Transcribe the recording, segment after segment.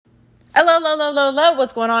Hello, hello, hello, hello.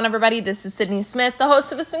 What's going on, everybody? This is Sydney Smith, the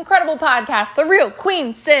host of this incredible podcast, The Real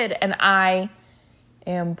Queen Syd, and I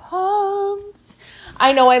am pumped.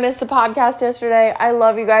 I know I missed a podcast yesterday. I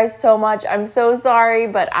love you guys so much. I'm so sorry,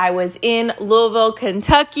 but I was in Louisville,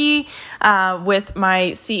 Kentucky with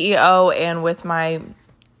my CEO and with my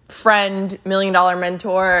friend, $1 Million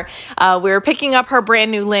mentor. We were picking up her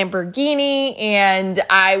brand new Lamborghini, and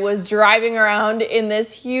I was driving around in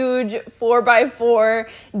this huge 4x4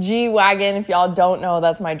 G-Wagon. If y'all don't know,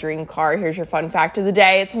 that's my dream car. Here's your fun fact of the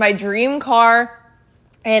day. It's my dream car,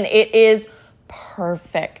 and it is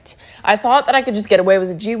perfect. I thought that I could just get away with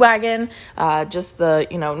a G-Wagon, just the,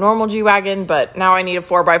 normal G-Wagon, but now I need a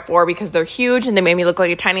 4x4 because they're huge and they made me look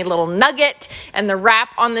like a tiny little nugget, and the wrap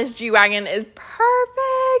on this G-Wagon is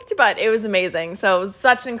perfect, but it was amazing. So it was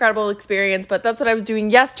such an incredible experience, but that's what I was doing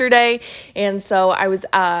yesterday. And so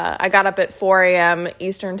I got up at 4 a.m.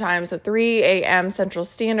 Eastern time, so 3 a.m. Central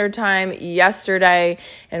Standard Time yesterday,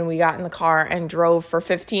 and we got in the car and drove for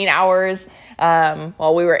 15 hours.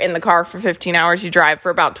 We were in the car for 15 hours. You drive for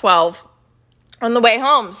about 12 on the way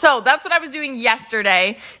home. So that's what I was doing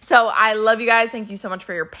yesterday. So I love you guys. Thank you so much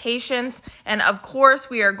for your patience. And of course,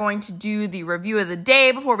 we are going to do the review of the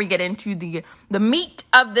day before we get into the meat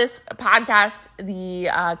of this podcast, the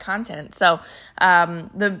content. So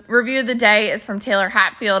the review of the day is from Taylor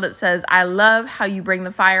Hatfield. It says, "I love how you bring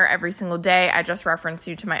the fire every single day. I just referenced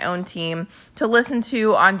you to my own team to listen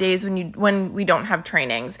to on days when we don't have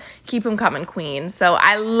trainings. Keep them coming, queen." So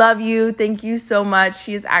I love you. Thank you so much.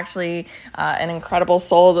 She is actually an incredible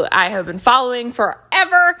soul that I have been following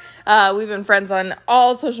forever. We've been friends on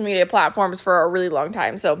all social media platforms for a really long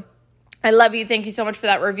time. So I love you. Thank you so much for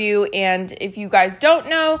that review. And if you guys don't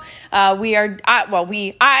know, I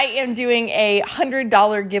am doing a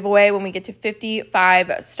 $100 giveaway when we get to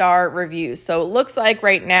 55-star reviews. So it looks like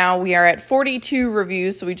right now we are at 42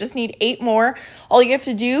 reviews. So we just need 8 more. All you have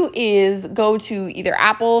to do is go to either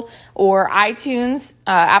Apple or iTunes,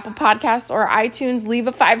 Apple Podcasts or iTunes, leave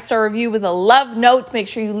a 5-star review with a love note. Make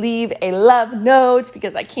sure you leave a love note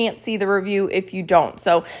because I can't see the review if you don't.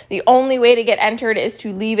 So the only way to get entered is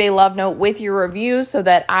to leave a love note with your reviews so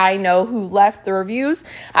that I know who left the reviews.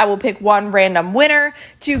 I will pick one random winner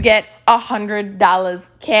to get $100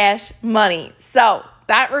 cash money. So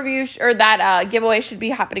that giveaway should be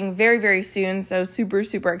happening very, very soon. So super,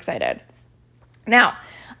 super excited. Now,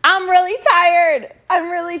 I'm really tired.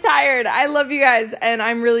 I love you guys, and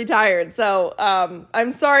I'm really tired. So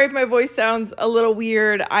I'm sorry if my voice sounds a little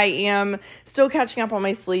weird. I am still catching up on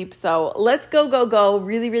my sleep. So let's go.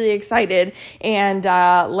 Really, really excited. And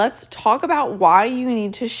let's talk about why you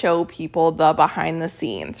need to show people the behind the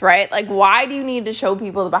scenes, right? Like, why do you need to show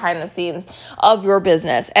people the behind the scenes of your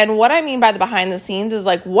business? And what I mean by the behind the scenes is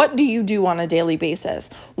like, what do you do on a daily basis?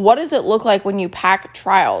 What does it look like when you pack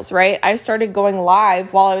trials, right? I started going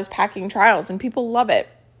live while I was packing trials, and people love it.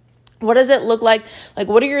 What does it look like? Like,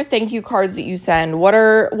 what are your thank you cards that you send? What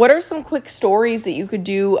are some quick stories that you could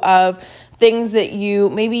do of things that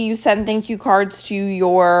you send thank you cards to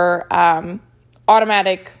your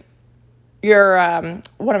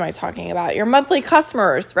what am I talking about? Your monthly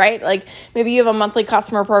customers, right? Like maybe you have a monthly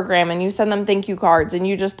customer program and you send them thank you cards and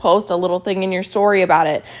you just post a little thing in your story about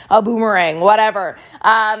it, a boomerang, whatever.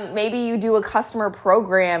 Maybe you do a customer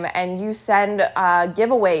program and you send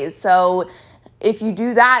giveaways. So if you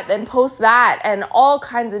do that, then post that, and all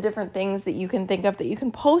kinds of different things that you can think of that you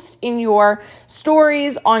can post in your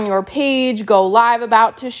stories, on your page, go live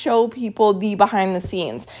about to show people the behind the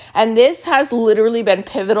scenes. And this has literally been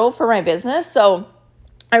pivotal for my business. So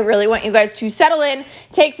I really want you guys to settle in,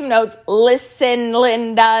 take some notes, listen,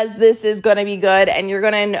 Lindas, this is going to be good. And you're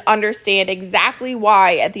going to understand exactly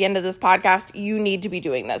why at the end of this podcast, you need to be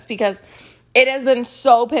doing this, because it has been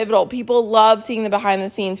so pivotal. People love seeing the behind the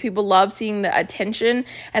scenes. People love seeing the attention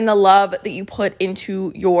and the love that you put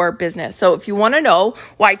into your business. So if you want to know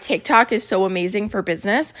why TikTok is so amazing for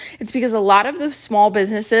business, it's because a lot of the small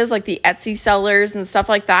businesses like the Etsy sellers and stuff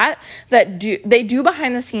like that do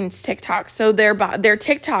behind the scenes TikTok. So their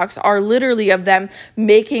TikToks are literally of them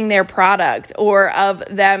making their product, or of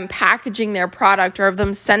them packaging their product, or of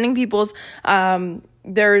them sending people's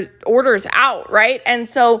their orders out, right? And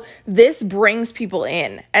so this brings people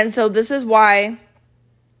in. And so this is why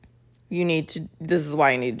this is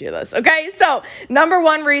why you need to do this. Okay. So number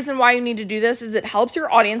one reason why you need to do this is it helps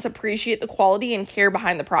your audience appreciate the quality and care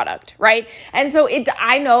behind the product. Right. And so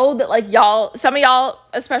I know that like some of y'all,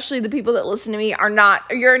 especially the people that listen to me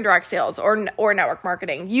you're in direct sales or network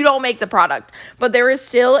marketing. You don't make the product, but there is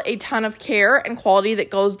still a ton of care and quality that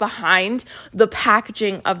goes behind the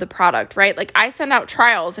packaging of the product, right? Like I send out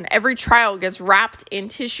trials and every trial gets wrapped in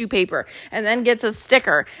tissue paper and then gets a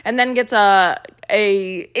sticker and then gets a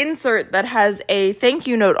insert that has a thank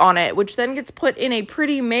you note on it, which then gets put in a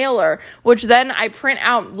pretty mailer, which then I print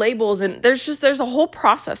out labels, and there's a whole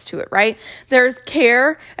process to it, right? There's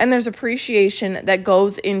care and there's appreciation that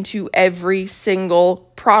goes into every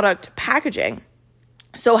single product packaging.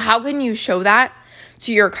 So how can you show that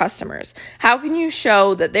to your customers? How can you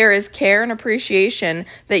show that there is care and appreciation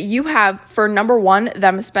that you have for, number one,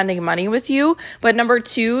 them spending money with you, but number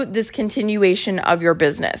two, this continuation of your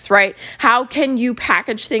business, right? How can you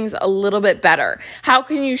package things a little bit better? How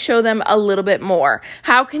can you show them a little bit more?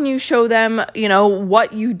 How can you show them,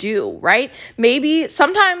 what you do, right? Maybe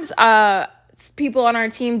sometimes, people on our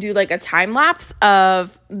team do like a time lapse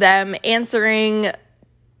of them answering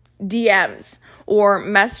DMs or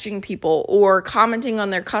messaging people or commenting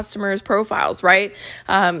on their customers' profiles, right?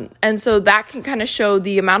 And so that can kind of show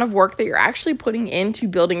the amount of work that you're actually putting into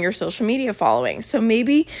building your social media following. So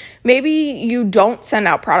maybe you don't send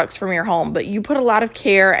out products from your home, but you put a lot of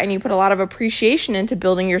care and you put a lot of appreciation into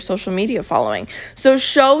building your social media following. So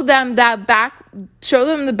show them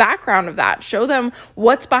the background of that. Show them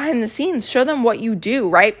what's behind the scenes. Show them what you do,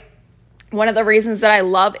 right? One of the reasons that I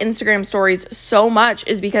love Instagram stories so much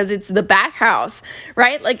is because it's the back house,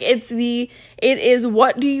 right? Like it is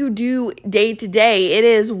what do you do day to day? It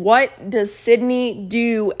is what does Sydney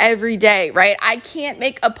do every day, right? I can't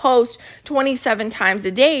make a post 27 times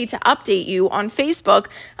a day to update you on Facebook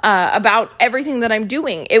about everything that I'm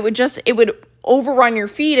doing. It would overrun your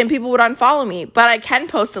feed and people would unfollow me, but I can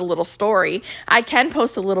post a little story. I can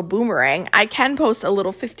post a little boomerang. I can post a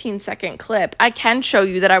little 15-second clip. I can show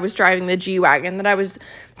you that I was driving the G-Wagon, that I was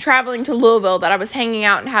traveling to Louisville, that I was hanging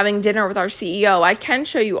out and having dinner with our CEO. I can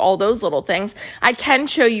show you all those little things. I can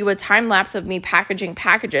show you a time lapse of me packaging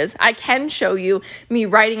packages. I can show you me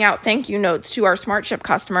writing out thank you notes to our SmartShip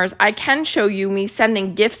customers. I can show you me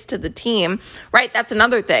sending gifts to the team, right? That's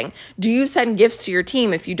another thing. Do you send gifts to your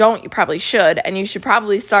team? If you don't, you probably should. And you should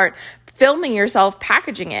probably start filming yourself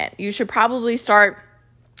packaging it. You should probably start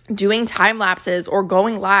doing time lapses or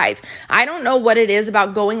going live. I don't know what it is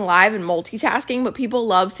about going live and multitasking, but people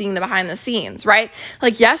love seeing the behind the scenes, right?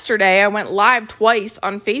 Like yesterday, I went live twice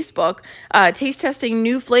on Facebook, taste testing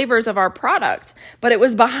new flavors of our product, but it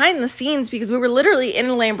was behind the scenes because we were literally in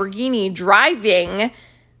a Lamborghini driving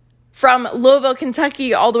from Louisville,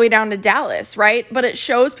 Kentucky, all the way down to Dallas, right? But it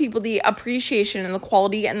shows people the appreciation and the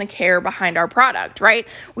quality and the care behind our product, right?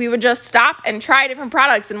 We would just stop and try different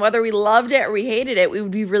products, and whether we loved it or we hated it, we would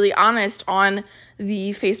be really honest on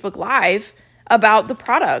the Facebook Live about the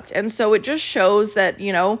product. And so it just shows that,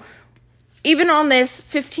 even on this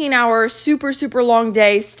 15-hour, super, super long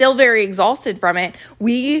day, still very exhausted from it,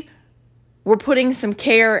 we were putting some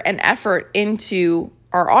care and effort into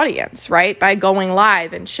our audience, right? By going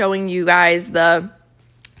live and showing you guys the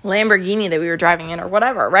Lamborghini that we were driving in or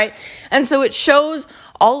whatever, right? And so it shows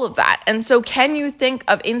all of that. And so can you think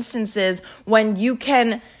of instances when you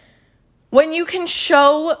can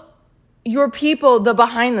show your people the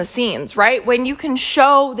behind the scenes, right? When you can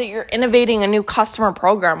show that you're innovating a new customer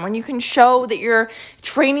program, when you can show that you're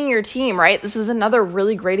training your team, right? This is another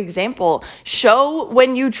really great example. Show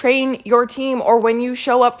when you train your team or when you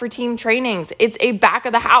show up for team trainings. It's a back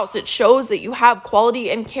of the house. It shows that you have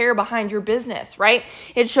quality and care behind your business, right?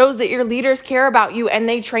 It shows that your leaders care about you and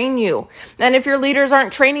they train you. And if your leaders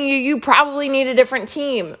aren't training you, you probably need a different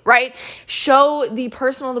team, right? Show the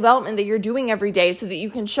personal development that you're doing every day so that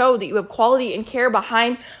you can show that you have quality and care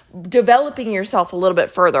behind developing yourself a little bit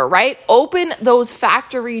further, right? Open those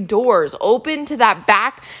factory doors, open to that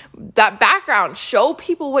background, show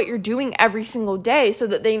people what you're doing every single day so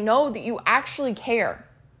that they know that you actually care,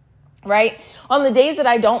 right? On the days that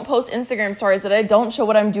I don't post Instagram stories, that I don't show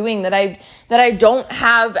what I'm doing, that I don't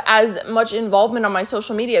have as much involvement on my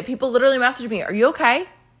social media, people literally message me, "Are you okay?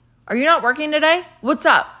 Are you not working today? What's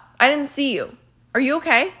up? I didn't see you. Are you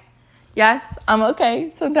okay?" Yes, I'm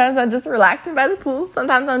okay. Sometimes I'm just relaxing by the pool.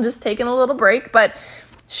 Sometimes I'm just taking a little break, but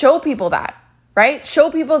show people that, right?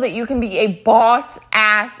 Show people that you can be a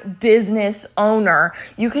boss-ass business owner.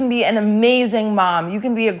 You can be an amazing mom. You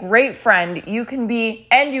can be a great friend.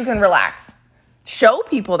 And you can relax. Show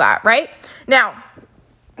people that, right? Now,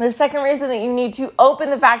 The second reason that you need to open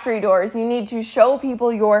the factory doors, you need to show people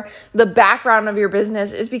the background of your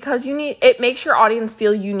business, is because it makes your audience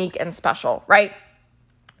feel unique and special, right?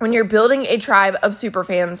 When you're building a tribe of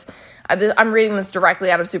superfans, I'm reading this directly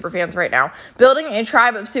out of Superfans right now. Building a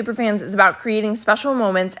tribe of superfans is about creating special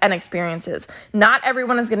moments and experiences. Not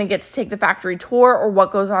everyone is going to get to take the factory tour or what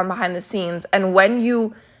goes on behind the scenes. And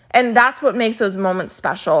that's what makes those moments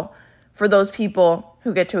special for those people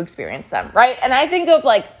who get to experience them, right? And I think of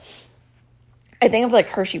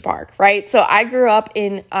Hershey Park, right? So I grew up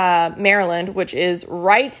in Maryland, which is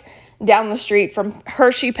right down the street from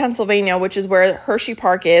Hershey, Pennsylvania, which is where Hershey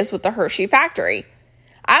Park is with the Hershey factory.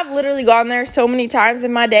 I've literally gone there so many times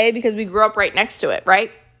in my day because we grew up right next to it,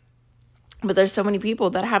 right? But there's so many people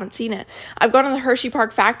that haven't seen it. I've gone to the Hershey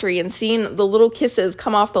Park factory and seen the little kisses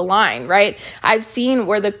come off the line, right? I've seen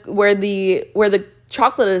where the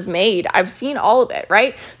chocolate is made. I've seen all of it,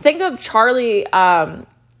 right? Think of Charlie and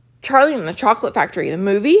the Chocolate Factory, the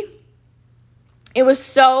movie. It was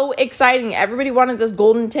so exciting. Everybody wanted this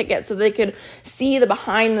golden ticket so they could see the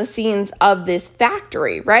behind the scenes of this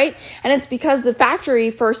factory, right? And it's because the factory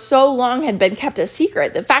for so long had been kept a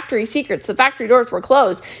secret. The factory secrets, the factory doors were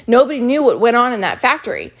closed. Nobody knew what went on in that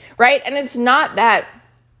factory, right? And it's not that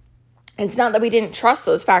we didn't trust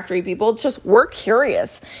those factory people. It's just we're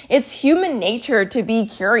curious. It's human nature to be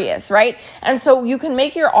curious, right? And so you can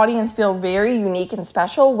make your audience feel very unique and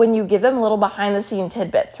special when you give them little behind the scene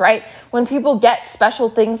tidbits, right? When people get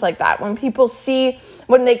special things like that,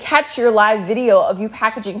 when they catch your live video of you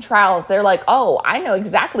packaging trials, they're like, oh, I know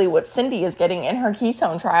exactly what Cindy is getting in her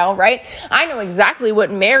ketone trial, right? I know exactly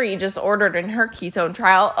what Mary just ordered in her ketone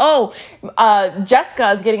trial. Oh,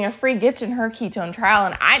 Jessica is getting a free gift in her ketone trial,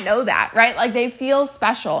 and I know that, right? Like, they feel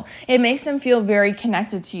special. It makes them feel very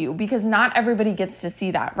connected to you because not everybody gets to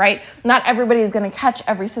see that, right? Not everybody is going to catch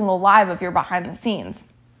every single live of your behind the scenes.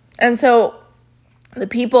 And so the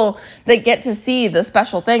people that get to see the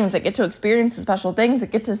special things, that get to experience the special things, that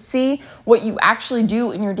get to see what you actually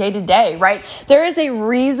do in your day-to-day, right? There is a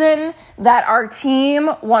reason that our team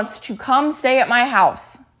wants to come stay at my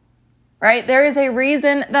house, right? There is a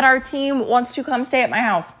reason that our team wants to come stay at my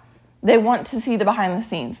house. They want to see the behind the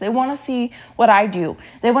scenes. They want to see what I do.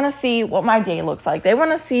 They want to see what my day looks like. They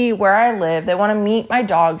want to see where I live. They want to meet my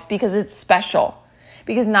dogs because it's special,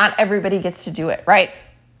 because not everybody gets to do it, right?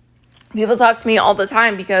 People talk to me all the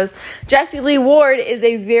time because Jessie Lee Ward is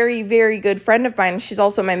a very, very good friend of mine. She's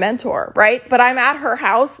also my mentor, right? But I'm at her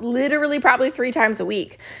house literally probably 3 times a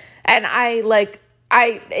week. And I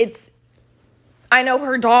know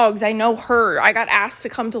her dogs. I know her. I got asked to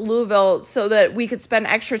come to Louisville so that we could spend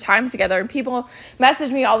extra time together. And people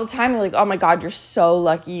message me all the time. They're like, oh my God, you're so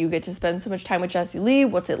lucky. You get to spend so much time with Jessie Lee.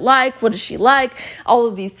 What's it like? What is she like? All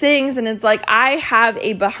of these things. And it's like, I have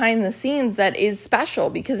a behind the scenes that is special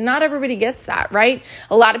because not everybody gets that, right?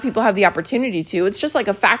 A lot of people have the opportunity to. It's just like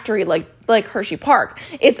a factory like Hershey Park.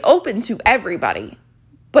 It's open to everybody.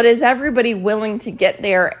 But is everybody willing to get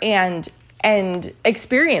there and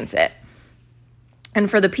experience it? And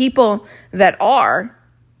for the people that are,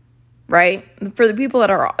 right? For the people that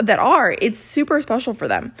are, it's super special for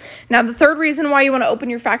them. Now, the third reason why you want to open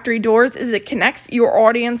your factory doors is it connects your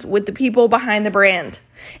audience with the people behind the brand.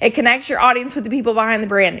 It connects your audience with the people behind the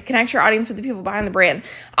brand. It connects your audience with the people behind the brand.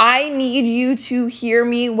 I need you to hear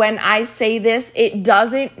me when I say this. It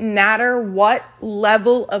doesn't matter what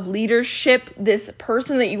level of leadership this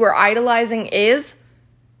person that you are idolizing is.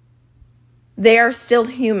 They are still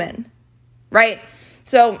human, right?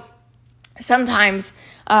 So sometimes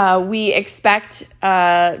we expect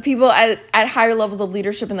people at higher levels of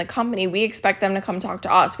leadership in the company, we expect them to come talk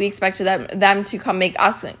to us. We expect them to come make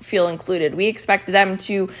us feel included. We expect them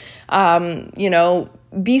to, be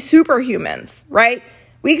superhumans, right?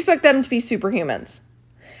 We expect them to be superhumans.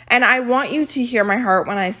 And I want you to hear my heart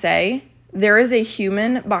when I say there is a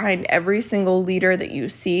human behind every single leader that you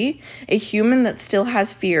see, a human that still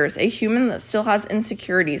has fears, a human that still has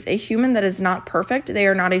insecurities, a human that is not perfect. They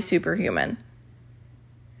are not a superhuman.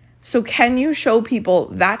 So can you show people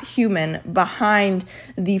that human behind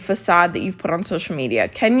the facade that you've put on social media?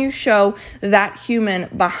 Can you show that human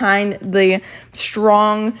behind the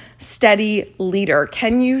strong, steady leader?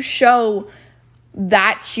 Can you show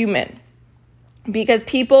that human? Because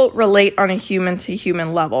people relate on a human to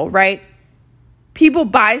human level, right? People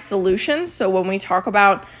buy solutions. So when we talk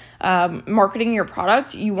about marketing your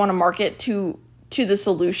product, you want to market to the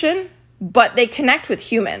solution, but they connect with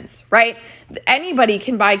humans, right? Anybody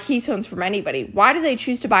can buy ketones from anybody. Why do they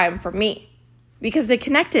choose to buy them from me? Because they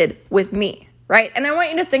connected with me, right? And I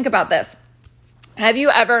want you to think about this. Have you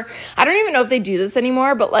ever, I don't even know if they do this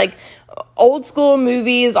anymore, but like old school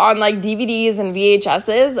movies on like DVDs and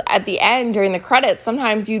VHSs, at the end during the credits,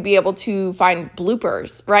 sometimes you'd be able to find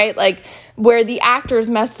bloopers, right? Like where the actors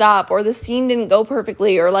messed up or the scene didn't go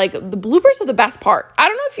perfectly, or like the bloopers are the best part. I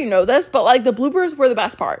don't know if you know this, but like the bloopers were the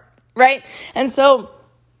best part, right? And so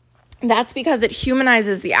that's because it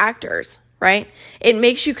humanizes the actors, right? It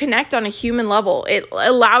makes you connect on a human level. It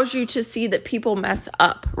allows you to see that people mess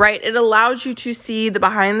up, right? It allows you to see the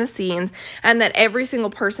behind the scenes and that every single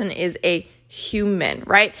person is a human,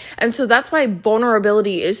 right? And so that's why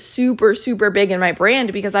vulnerability is super, super big in my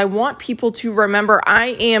brand, because I want people to remember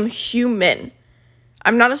I am human.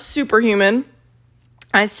 I'm not a superhuman.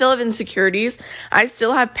 I still have insecurities. I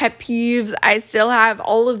still have pet peeves. I still have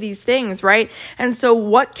all of these things, right? And so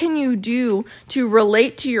what can you do to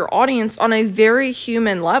relate to your audience on a very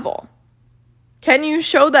human level? Can you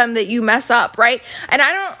show them that you mess up, right? And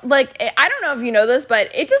I don't know if you know this,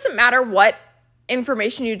 but it doesn't matter what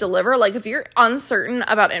information you deliver. Like if you're uncertain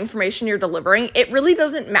about information you're delivering, it really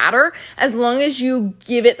doesn't matter as long as you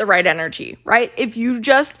give it the right energy, right? If you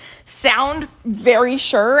just sound very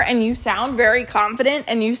sure and you sound very confident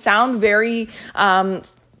and you sound very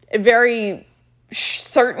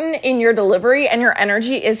certain in your delivery and your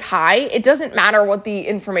energy is high, it doesn't matter what the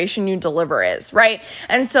information you deliver is, right?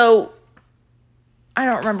 And so I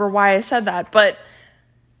don't remember why I said that, but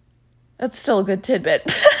that's still a good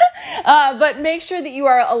tidbit. But make sure that you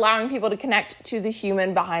are allowing people to connect to the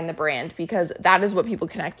human behind the brand, because that is what people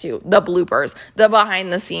connect to, the bloopers, the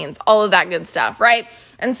behind the scenes, all of that good stuff, right?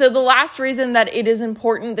 And so the last reason that it is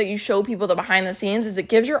important that you show people the behind the scenes is it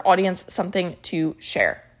gives your audience something to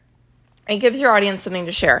share. It gives your audience something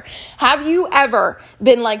to share. Have you ever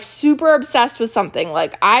been like super obsessed with something?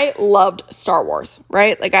 Like I loved Star Wars,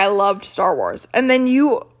 right? Like I loved Star Wars. And then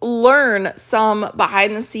you learn some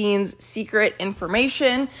behind the scenes secret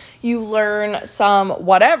information. You learn some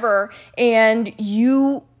whatever, and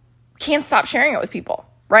you can't stop sharing it with people,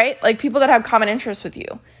 right? Like people that have common interests with you.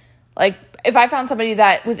 Like if I found somebody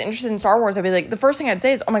that was interested in Star Wars, I'd be like, the first thing I'd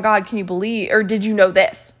say is, oh my God, can you believe, or did you know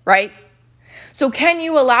this, right? So can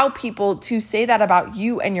you allow people to say that about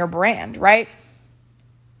you and your brand, right?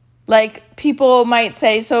 Like people might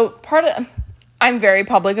say, I'm very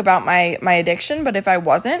public about my addiction, but if I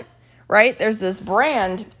wasn't, right, there's this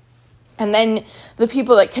brand. And then the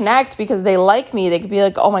people that connect because they like me, they could be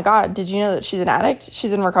like, oh my God, did you know that she's an addict?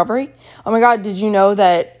 She's in recovery. Oh my God, did you know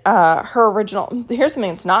that here's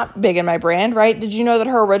something that's not big in my brand, right? Did you know that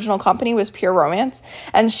her original company was Pure Romance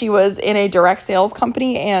and she was in a direct sales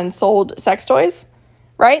company and sold sex toys?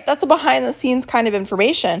 Right? That's a behind the scenes kind of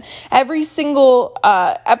information. Every single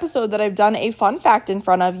episode that I've done a fun fact in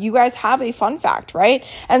front of, you guys have a fun fact, right?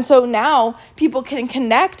 And so now people can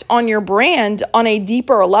connect on your brand on a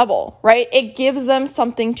deeper level, right? It gives them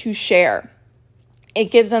something to share. It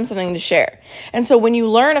gives them something to share. And so when you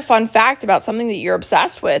learn a fun fact about something that you're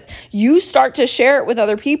obsessed with, you start to share it with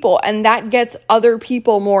other people, and that gets other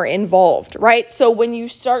people more involved, right? So when you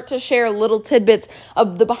start to share little tidbits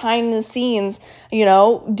of the behind the scenes,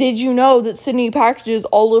 did you know that Sydney packages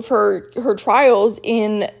all of her trials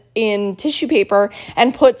in tissue paper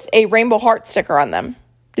and puts a rainbow heart sticker on them?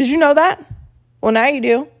 Did you know that? Well, now you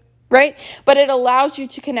do. Right? But it allows you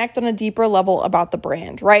to connect on a deeper level about the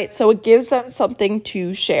brand, right? So it gives them something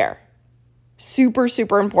to share. Super,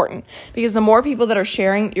 super important, because the more people that are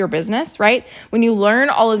sharing your business, right? When you learn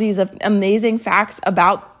all of these amazing facts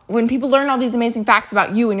when people learn all these amazing facts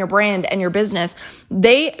about you and your brand and your business,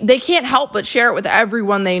 they can't help but share it with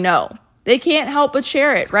everyone they know. They can't help but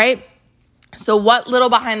share it, right? So what little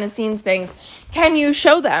behind the scenes things can you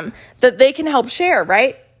show them that they can help share,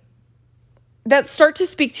 right? That start to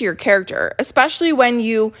speak to your character, especially when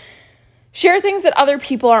you share things that other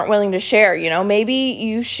people aren't willing to share. Maybe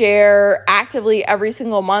you share actively every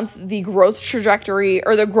single month the growth trajectory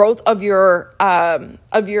or the growth of your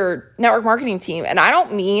network marketing team. And I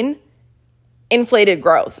don't mean inflated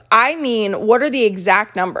growth. I mean, what are the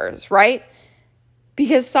exact numbers, right?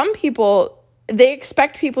 Because some people, they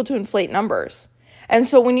expect people to inflate numbers. And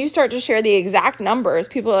so when you start to share the exact numbers,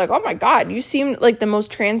 people are like, oh my God, you seem like the most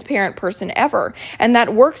transparent person ever. And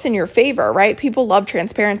that works in your favor, right? People love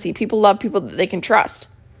transparency. People love people that they can trust.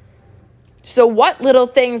 So what little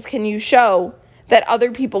things can you show that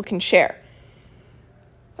other people can share?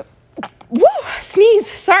 Woo, sneeze,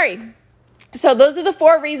 sorry. So those are the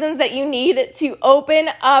 4 reasons that you need to open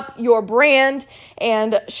up your brand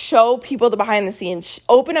and show people the behind the scenes.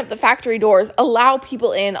 Open up the factory doors, allow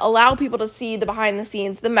people in, allow people to see the behind the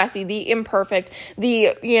scenes, the messy, the imperfect,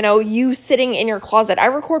 you sitting in your closet. I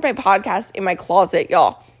record my podcast in my closet,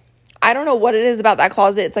 y'all. I don't know what it is about that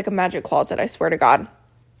closet. It's like a magic closet, I swear to God.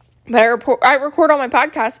 But I record all my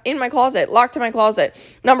podcasts in my closet, locked in my closet.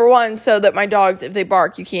 Number one, so that my dogs, if they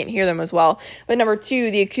bark, you can't hear them as well. But number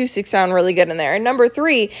two, the acoustics sound really good in there. And number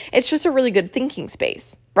three, it's just a really good thinking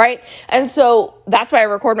space, right? And so that's why I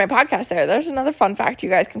record my podcast there. There's another fun fact you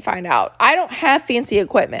guys can find out. I don't have fancy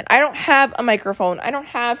equipment. I don't have a microphone. I don't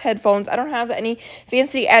have headphones. I don't have any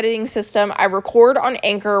fancy editing system. I record on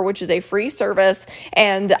Anchor, which is a free service,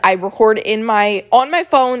 and I record on my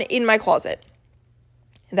phone in my closet.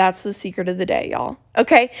 That's the secret of the day, y'all.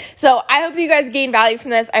 Okay, so I hope that you guys gain value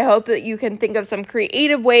from this. I hope that you can think of some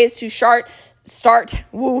creative ways to start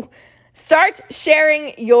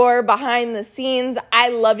sharing your behind the scenes. I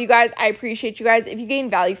love you guys. I appreciate you guys. If you gain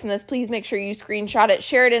value from this, please make sure you screenshot it,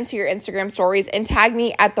 share it into your Instagram stories, and tag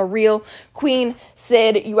me at The Real Queen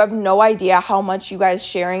Sid. You have no idea how much you guys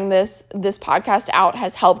sharing this podcast out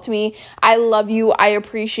has helped me. I love you. I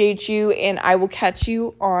appreciate you, and I will catch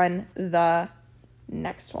you on the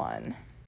next one.